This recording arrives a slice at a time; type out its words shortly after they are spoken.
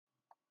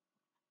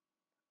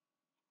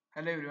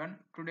Hello everyone.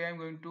 Today I'm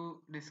going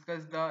to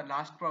discuss the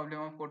last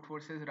problem of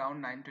Codeforces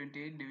round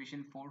 928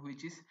 division 4,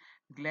 which is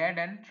glad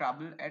and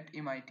trouble at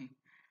MIT.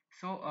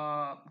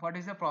 What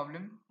is the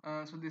problem?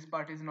 So this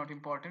part is not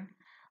important.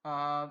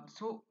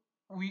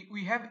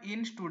 We have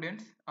n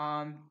students,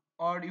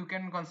 or you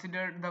can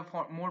consider the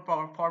formal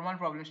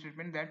problem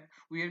statement that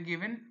we are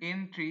given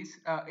n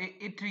trees,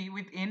 a tree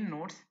with n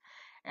nodes,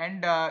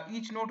 and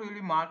each node will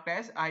be marked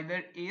as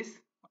either S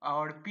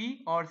or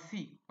P or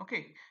C.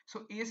 Okay,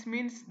 so S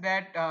means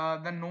that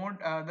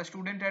the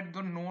student at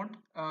the node,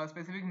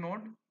 specific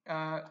node,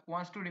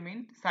 wants to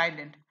remain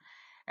silent,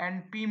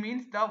 and P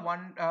means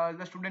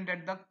the student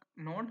at the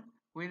node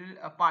will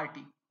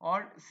party,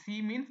 or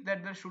C means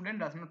that the student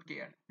does not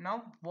care.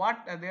 Now what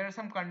there are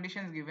some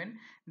conditions given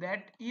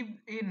that if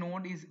a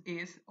node is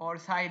S or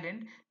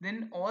silent,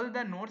 then all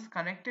the nodes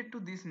connected to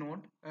this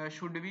node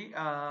should be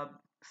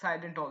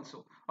silent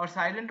also, or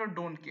silent or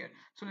don't care.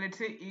 So let's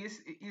say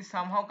is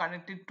somehow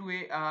connected to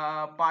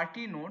a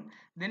party node,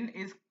 then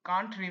is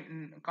can't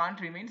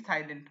remain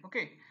silent.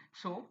 Okay,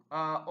 so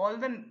all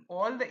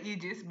the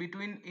edges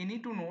between any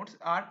two nodes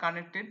are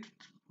connected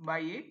by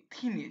a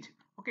thin edge.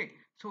 Okay,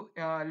 so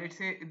let's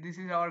say this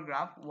is our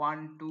graph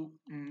 1 2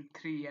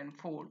 3 and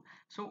 4.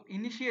 So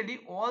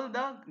initially all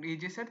the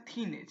edges are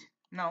thin edge.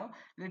 Now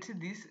let's say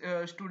this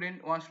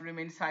student wants to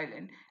remain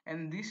silent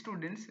and these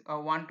students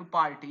want to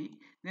party,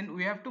 then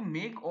we have to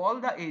make all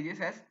the edges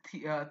as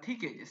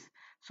thick edges.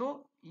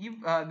 So if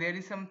there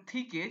is some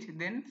thick edge,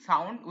 then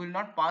sound will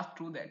not pass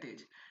through that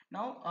edge.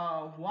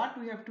 Now what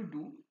we have to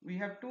do, we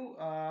have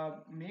to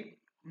make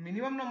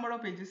minimum number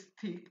of edges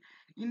thick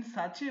in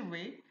such a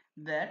way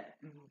that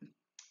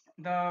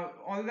the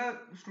all the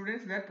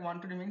students that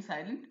want to remain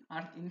silent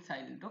are in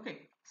silent.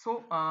 Okay,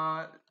 so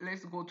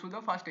let's go through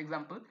the first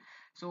example.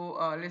 So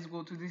let's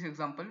go through this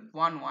example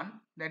 1 1.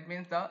 That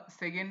means the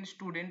second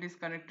student is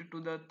connected to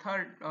the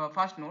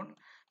first node.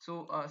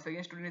 So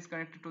second student is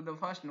connected to the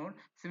first node.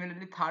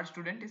 Similarly, third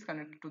student is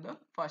connected to the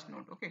first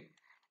node. Okay,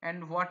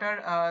 and what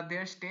are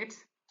their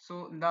states?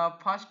 So the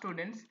first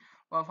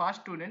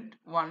student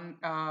one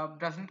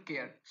doesn't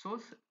care. So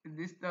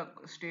this the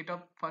state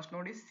of first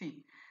node is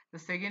C. The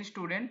second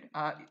student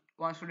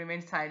wants to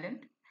remain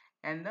silent,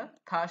 and the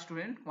third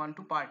student want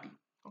to party.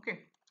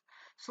 Okay,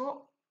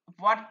 so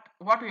what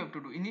we have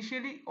to do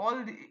initially,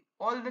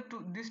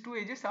 these two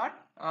edges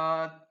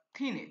are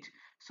thin edge.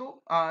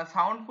 So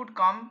sound could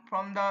come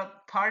from the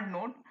third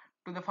node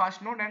to the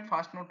first node and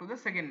first node to the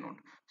second node.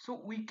 So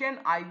we can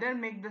either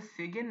make the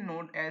second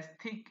node as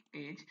thick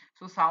edge,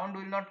 so sound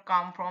will not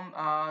come from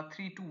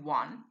 3 to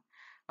 1.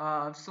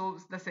 So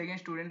the second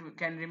student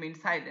can remain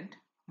silent,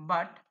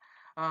 but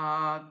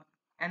uh,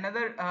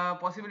 another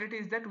possibility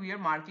is that we are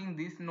marking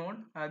this node,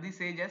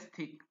 this edge as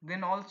thick,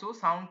 then also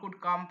sound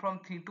could come from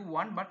 3 to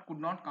 1 but could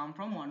not come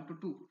from 1 to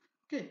 2.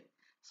 Okay,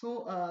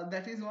 so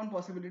that is one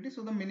possibility.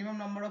 So the minimum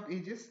number of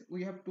edges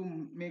we have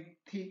to make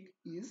thick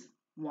is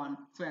 1,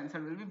 so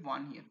answer will be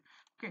 1 here.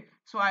 Okay,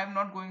 so I am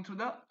not going through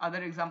the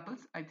other examples,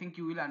 I think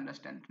you will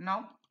understand.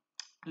 Now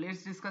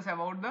let's discuss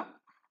about the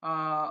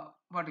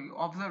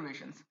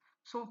observations.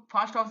 So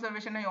first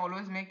observation I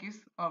always make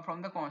is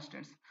from the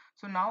constants.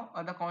 So now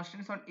the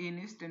constants on n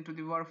is 10 to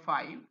the power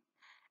 5,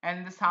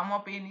 and the sum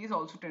of n is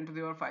also 10 to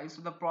the power 5.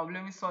 So the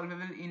problem is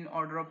solvable in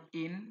order of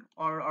n,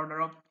 or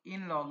order of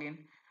n log n,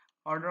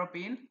 order of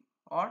n,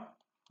 or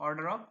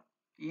order of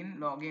n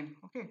log n.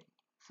 Okay,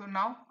 so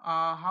now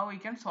how we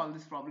can solve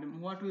this problem,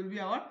 what will be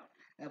our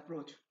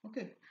approach?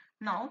 Okay,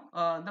 now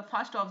the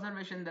first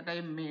observation that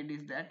I made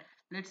is that,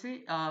 let's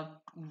say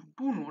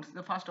two nodes.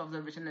 The first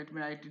observation, let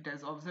me write it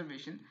as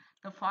observation.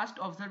 The first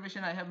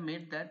observation I have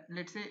made that,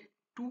 let's say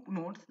two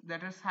nodes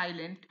that are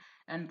silent,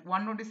 and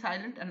one node is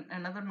silent and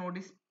another node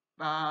is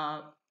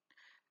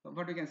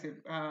what we can say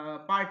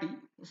party.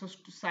 So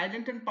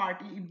silent and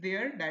party, if they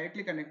are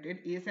directly connected,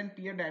 S and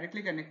P are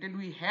directly connected,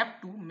 we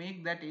have to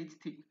make that edge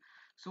thick.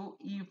 So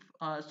if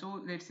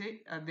so let's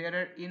say there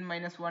are n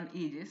minus 1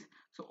 edges.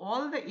 So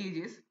all the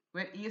edges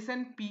where S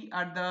and P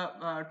are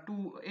the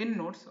two n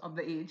nodes of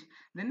the edge,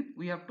 then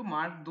we have to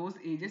mark those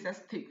edges as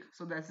thick.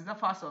 So that is the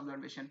first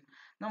observation.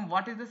 Now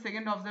what is the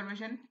second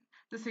observation?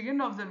 The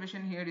second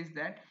observation here is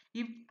that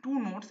if two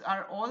nodes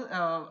are all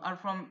are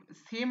from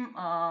same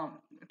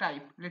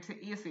type, let's say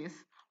SS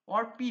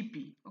or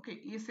PP. Okay,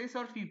 SS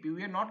or PP,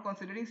 we are not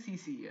considering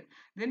CC here,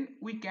 then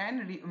we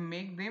can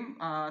make them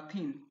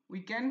thin,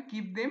 we can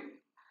keep them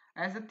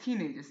as a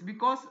thin edges,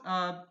 because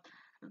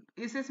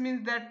SS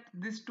means that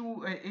these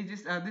two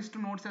edges, these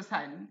two nodes are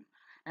silent,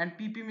 and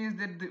PP means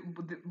that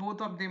both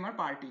of them are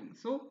partying.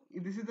 So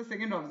this is the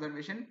second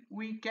observation,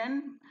 we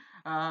can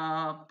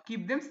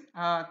keep them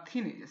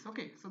thin edges.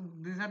 Okay, so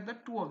these are the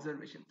two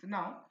observations.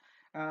 Now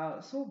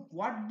so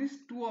what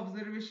these two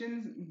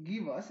observations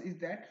give us is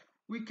that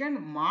we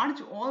can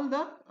merge all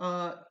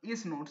the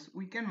S nodes,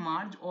 we can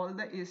merge all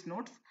the S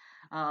nodes,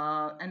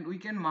 and we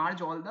can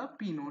merge all the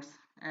P nodes.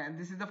 And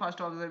this is the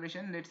first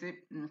observation. Let's say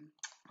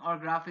our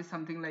graph is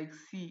something like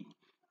C,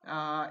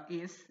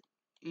 S,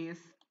 S,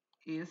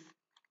 S,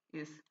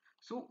 S.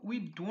 So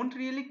we don't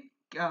really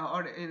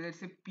or let's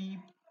say P,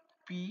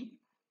 P,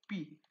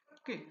 P.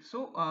 Okay,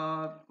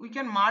 so we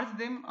can merge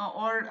them,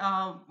 or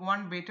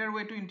one better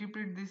way to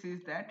interpret this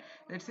is that,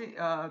 let's say,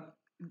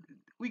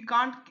 we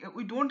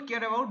don't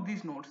care about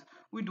these nodes.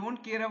 We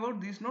don't care about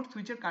these nodes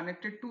which are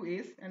connected to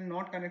S and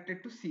not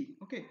connected to C.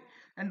 Okay,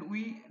 and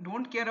we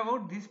don't care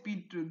about these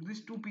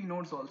two P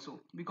nodes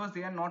also, because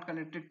they are not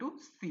connected to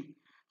C.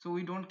 So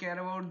we don't care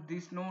about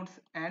these nodes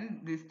and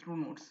these two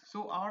nodes.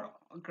 So our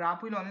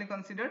graph will only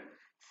consider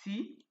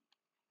C,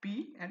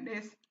 P and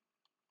S.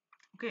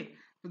 Okay,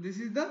 so this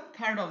is the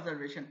third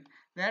observation,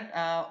 that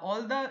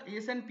all the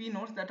S and P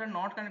nodes that are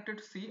not connected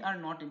to C are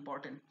not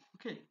important.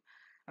 Okay,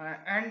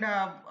 and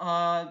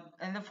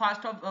the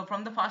first of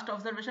from the first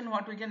observation,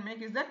 what we can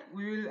make is that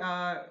we will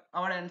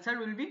our answer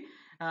will be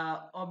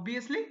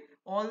obviously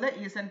all the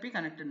S and P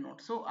connected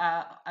nodes. So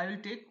I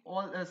will take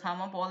all sum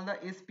of all the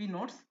SP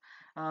nodes,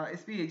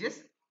 SP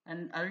edges,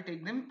 and I will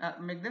take them,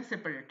 make them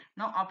separate.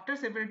 Now after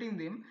separating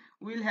them,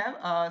 we will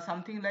have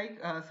something like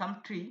some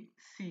tree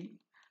C.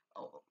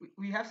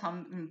 We have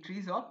some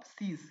trees of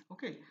C's.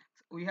 Okay,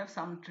 so we have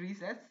some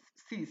trees as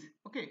C's.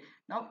 Okay,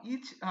 now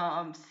each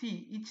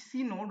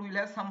C node will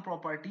have some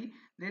property.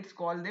 Let's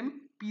call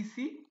them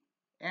PC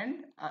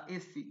and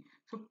SC.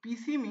 So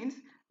PC means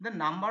the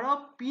number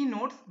of P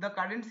nodes the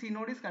current C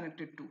node is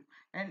connected to,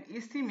 and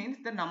SC means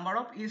the number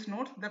of S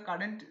nodes the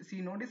current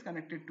C node is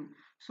connected to.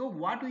 So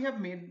what we have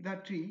made the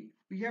tree,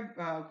 we have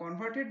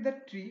converted the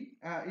tree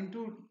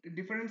into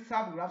different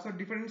subgraphs or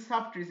different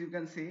subtrees, you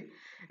can say,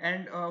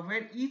 and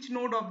where each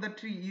node of the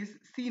tree is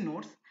C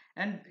nodes,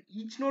 and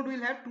each node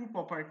will have two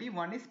property.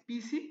 One is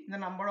PC, the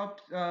number of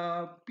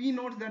P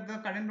nodes that the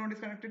current node is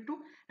connected to,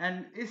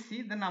 and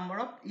SC, the number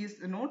of S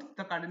nodes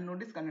the current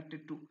node is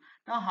connected to.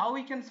 Now how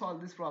we can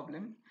solve this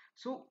problem?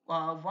 So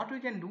what we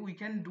can do, we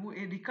can do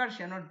a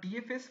recursion or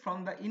DFS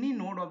from the any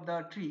node of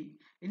the tree,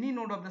 any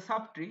node of the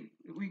subtree.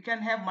 We can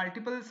have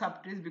multiple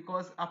subtrees,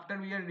 because after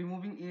we are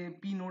removing a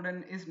P node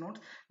and S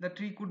nodes, the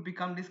tree could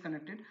become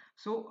disconnected.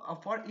 So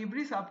for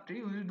every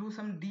subtree we will do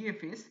some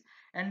DFS,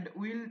 and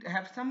we will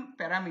have some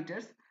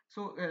parameters.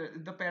 So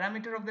the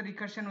parameter of the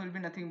recursion will be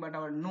nothing but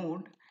our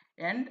node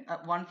and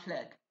one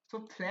flag.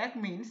 So flag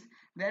means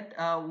that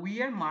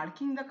we are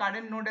marking the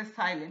current node as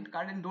silent,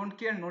 current don't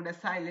care node as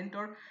silent,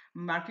 or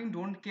marking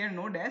don't care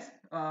node as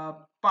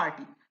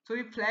party. So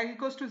if flag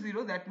equals to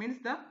 0, that means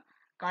the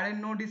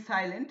current node is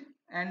silent,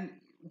 and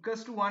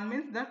equals to 1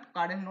 means that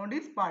current node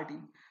is party.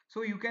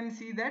 So you can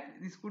see that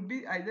this could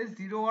be either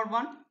 0 or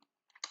 1,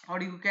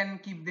 or you can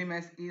keep them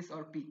as S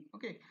or P.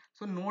 Okay,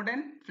 so node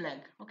and flag.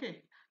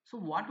 Okay, so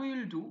what we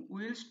will do,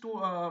 we will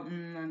store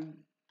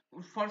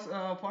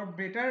for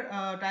better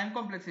time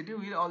complexity,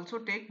 we will also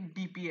take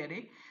DP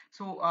array.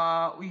 So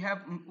we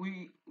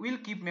will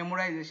keep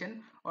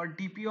memorization or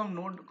DP of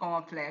node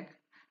comma flag.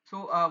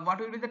 So what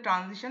will be the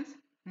transitions?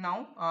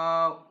 Now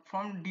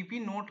from DP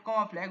node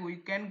comma flag, we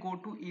can go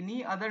to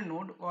any other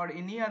node or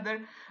any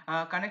other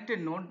connected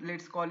node.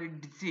 Let's call it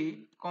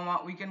J comma,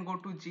 we can go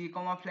to J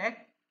comma flag,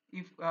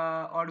 if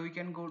or we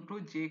can go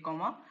to J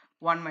comma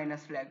 1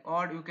 minus flag,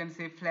 or you can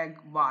say flag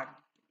bar.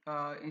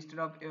 Instead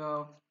of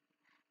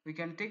we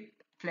can take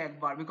flag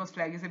bar, because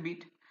flag is a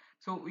bit.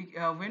 So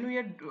when we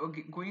are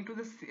going to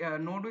the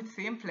node with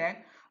same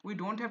flag, we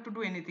don't have to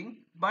do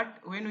anything. But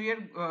when we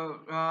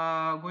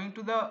are going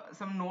to the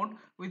some node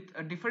with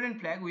a different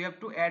flag, we have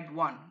to add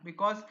 1,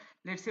 because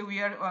let's say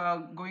we are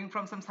going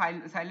from some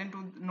silent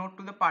node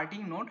to the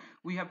parting node,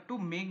 we have to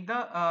make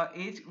the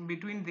edge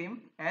between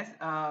them as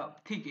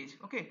thick edge.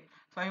 Okay,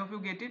 so I hope you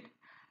get it.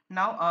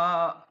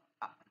 Now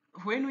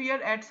when we are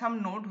at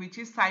some node which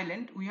is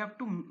silent, we have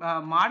to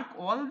mark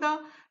all the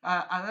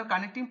other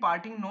connecting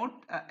parting node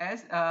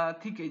as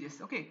thick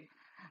edges. Okay,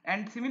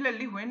 and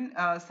similarly when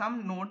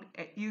some node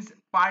is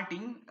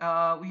parting,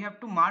 we have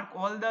to mark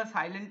all the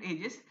silent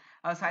edges,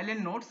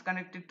 silent nodes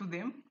connected to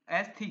them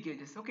as thick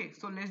edges. Okay,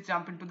 so let's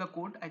jump into the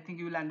code. I think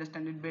you will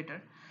understand it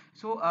better.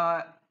 So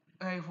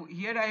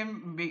here I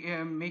am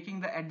making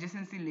the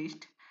adjacency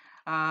list,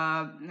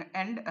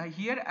 and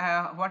here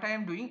what I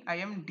am doing, I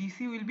am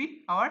DC will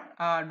be our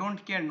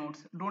don't care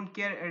nodes. Don't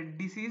care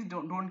DC is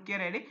don't care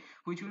array,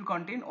 which will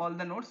contain all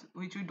the nodes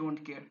which we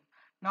don't care.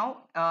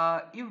 Now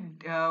if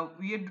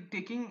we are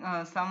taking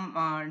some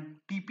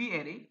TP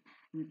array,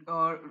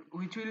 or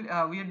which will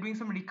we are doing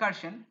some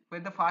recursion,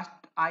 where the first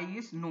I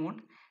is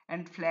node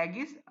and flag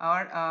is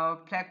our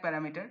flag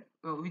parameter,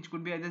 which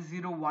could be either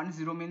 0 1.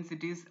 0 means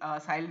it is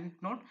silent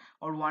node,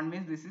 or 1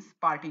 means this is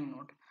parting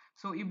node.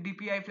 So if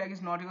DPI flag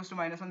is not equals to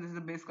 -1, this is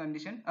the base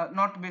condition,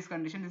 not base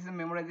condition, this is a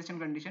memorization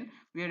condition.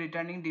 We are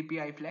returning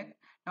DPI flag.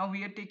 Now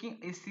we are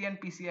taking SC and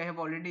PC. I have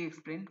already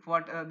explained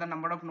what the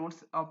number of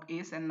nodes of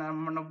S and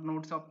number of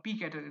nodes of P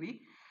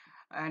category.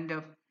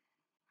 And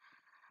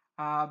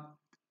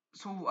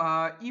so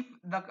if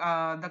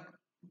the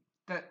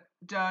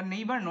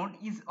neighbor node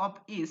is of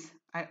S,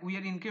 we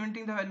are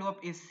incrementing the value of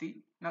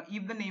SC. Now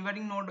if the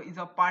neighboring node is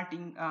of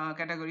parting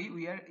category,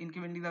 we are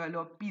incrementing the value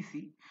of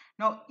PC.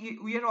 Now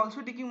we are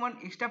also taking one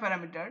extra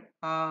parameter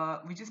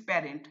which is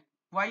parent.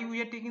 Why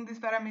we are taking this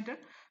parameter?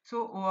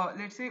 So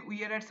let's say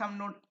we are at some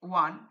node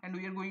 1 and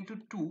we are going to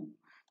 2,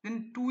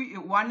 then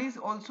 1 is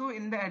also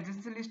in the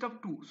adjacency list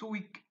of 2, so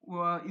we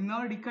in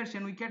our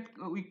recursion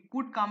we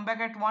could come back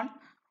at 1,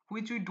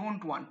 which we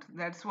don't want.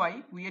 That's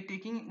why we are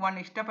taking one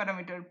extra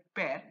parameter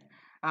pair,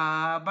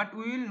 but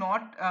we will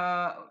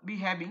not be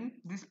having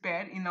this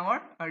pair in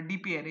our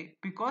DP array,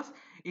 because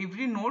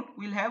every node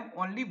will have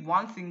only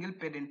one single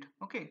parent.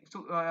 Okay,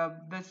 so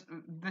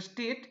the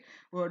state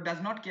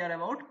does not care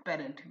about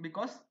parent,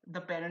 because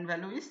the parent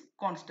value is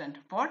constant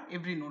for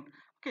every node.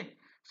 Okay,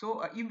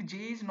 so if j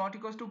is not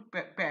equals to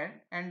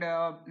pair and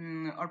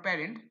or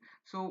parent,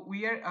 so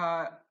we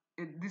are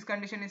this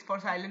condition is for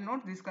silent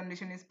node, this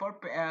condition is for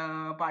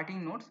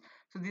parting nodes,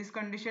 so this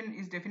condition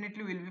is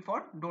definitely will be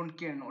for don't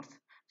care nodes.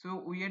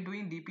 So we are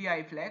doing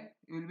dpi flag,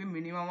 it will be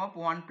minimum of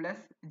 1 plus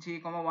j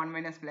comma 1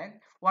 minus flag.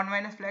 1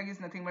 minus flag is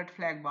nothing but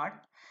flag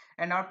bar,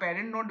 and our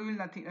parent node will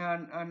nothing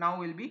now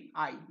will be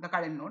I, the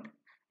current node,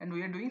 and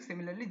we are doing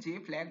similarly j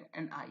flag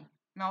and I.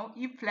 Now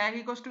if flag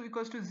equals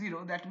to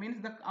 0, that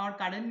means our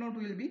current node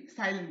will be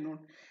silent node.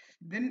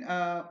 Then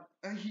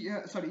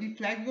sorry, if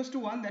flag equals to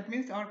 1, that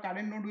means our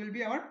current node will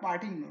be our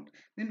parting node.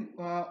 Then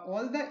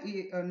all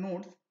the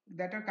nodes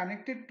that are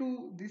connected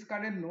to this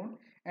current node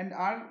and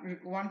are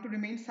want to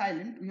remain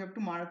silent, we have to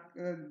mark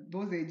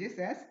those edges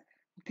as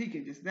thick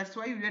edges. That's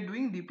why we are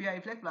doing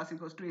dpi flag plus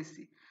equals to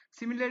sc.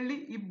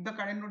 Similarly, if the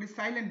current node is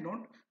silent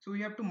node, so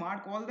we have to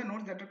mark all the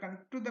nodes that are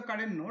connected to the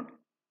current node,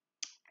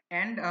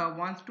 and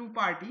wants to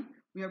party,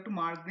 we have to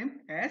mark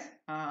them as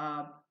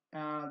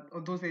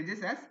those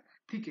edges as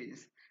thick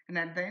edges, and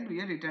at the end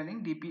we are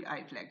returning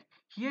dpi flag.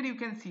 Here you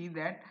can see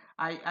that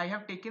I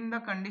have taken the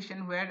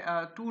condition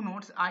where two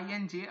nodes I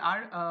and j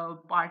are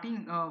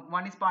parting,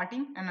 one is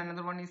parting and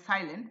another one is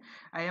silent.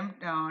 I am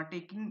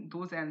taking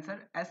those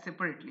answer as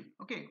separately.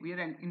 Okay, we are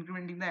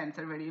incrementing the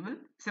answer variable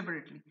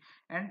separately,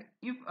 and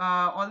if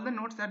all the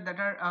nodes that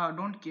are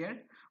don't care,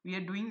 we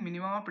are doing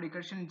minimum of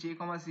recursion j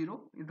comma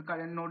 0 if the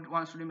current node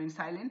wants to remain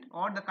silent,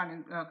 or the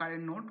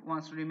current node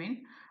wants to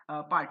remain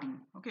parting.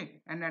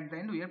 Okay, and at the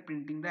end we are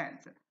printing the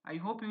answer. I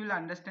hope you will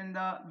understand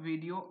the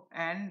video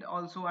and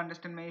also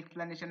understand my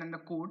explanation and the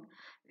code.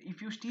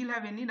 If you still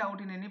have any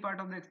doubt in any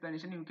part of the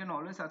explanation, you can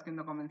always ask in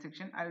the comment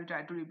section. I will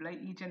try to reply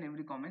each and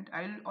every comment.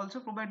 I will also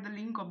provide the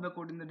link of the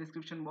code in the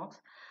description box.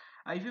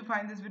 If you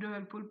find this video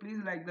helpful, please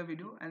like the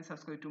video and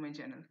subscribe to my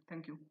channel.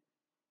 Thank you.